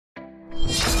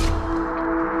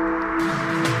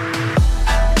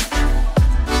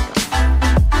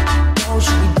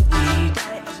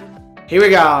Here we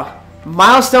go.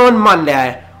 Milestone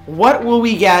Monday. What will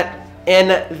we get in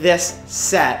this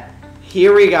set?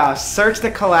 Here we go. Search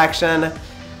the collection.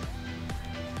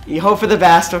 You hope for the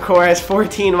best, of course.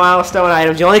 14 milestone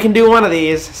items. You only can do one of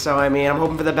these, so I mean, I'm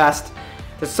hoping for the best.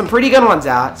 There's some pretty good ones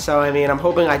out, so I mean, I'm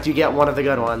hoping I do get one of the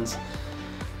good ones.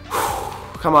 Whew.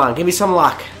 Come on, give me some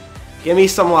luck. Give me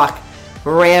some luck.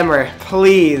 Rammer,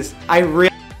 please. I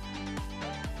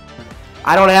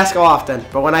don't ask often,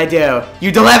 but when I do,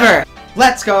 you deliver!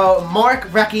 Let's go. Mark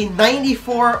Recchi,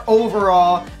 94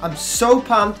 overall. I'm so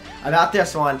pumped about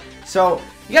this one. So,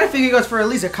 you gotta figure he goes for at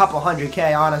least a couple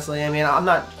 100K, honestly. I mean, I'm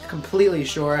not completely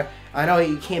sure. I know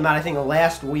he came out, I think,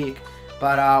 last week.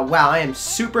 But, wow, I am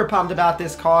super pumped about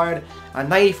this card. A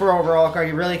 94 overall card.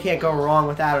 You really can't go wrong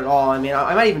with that at all. I mean,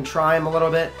 I might even try him a little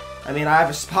bit. I mean, I have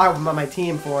a spot on my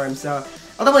team for him, so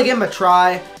I'll definitely give him a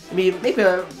try. I mean, maybe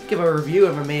give a review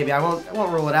of him, maybe. I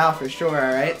won't rule it out for sure,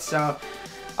 alright? So,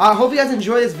 I hope you guys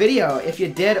enjoyed this video. If you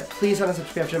did, please send a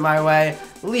subscription my way.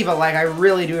 Leave a like. I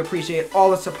really do appreciate all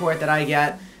the support that I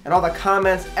get and all the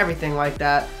comments, everything like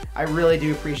that. I really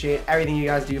do appreciate everything you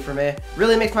guys do for me.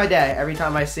 Really makes my day every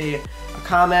time I see a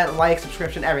comment, like,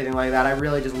 subscription, everything like that. I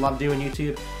really just love doing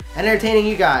YouTube and entertaining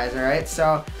you guys, alright?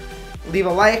 So, leave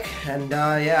a like, and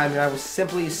yeah, I mean, I will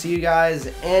simply see you guys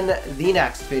in the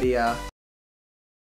next video.